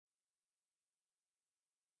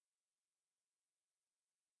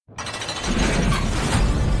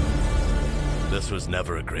This was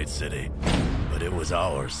never a great city, but it was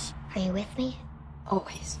ours. Are you with me?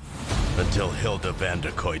 Always. Until Hilda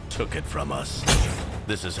Vanderkoy took it from us.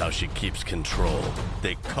 This is how she keeps control.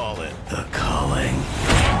 They call it the calling.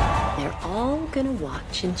 They're all gonna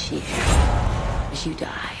watch and cheer as you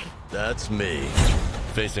die. That's me,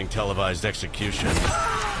 facing televised execution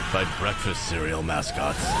by breakfast cereal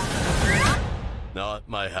mascots. Not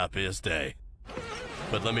my happiest day.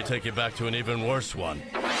 But let me take you back to an even worse one.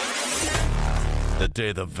 The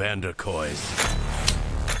day the Vanderkoys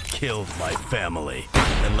killed my family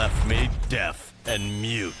and left me deaf and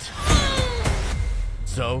mute.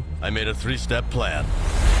 So, I made a 3-step plan.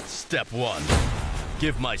 Step 1,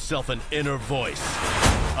 give myself an inner voice.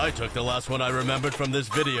 I took the last one I remembered from this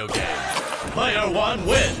video game. Player 1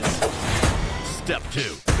 wins! Step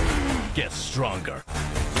 2, get stronger.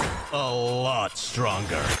 A lot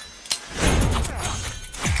stronger.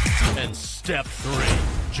 And step 3,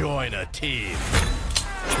 join a team.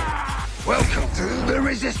 Welcome to the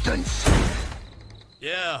Resistance!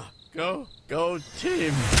 Yeah, go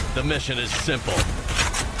team. The mission is simple.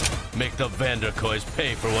 Make the Vanderkoys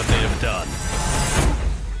pay for what they have done.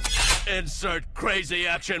 Insert crazy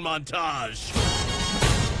action montage.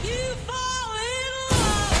 You fall in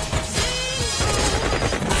love,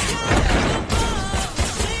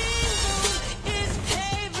 is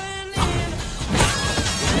caving in.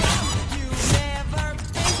 You never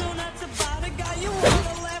been so nuts about a guy you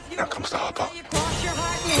wanna left. Now comes the hard part. You cross your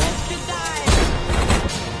heart and hope you die.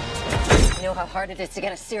 You know how hard it is to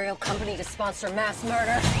get a serial company to sponsor mass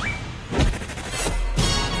murder?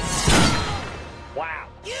 Wow.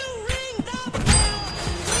 You ring the bell.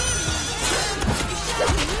 You shout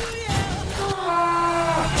hallelujah.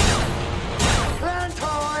 Land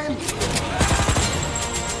time!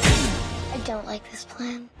 I don't like this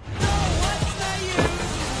plan. What's the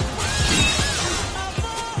use? I'm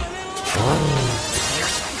falling in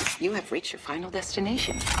love. You have reached your final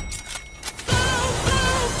destination.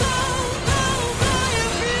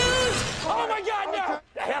 Oh my God, no!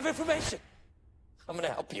 I have information. I'm gonna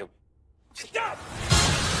help you. Stop!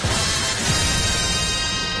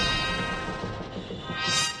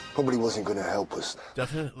 Probably wasn't gonna help us.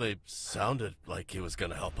 Definitely sounded like he was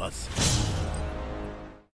gonna help us.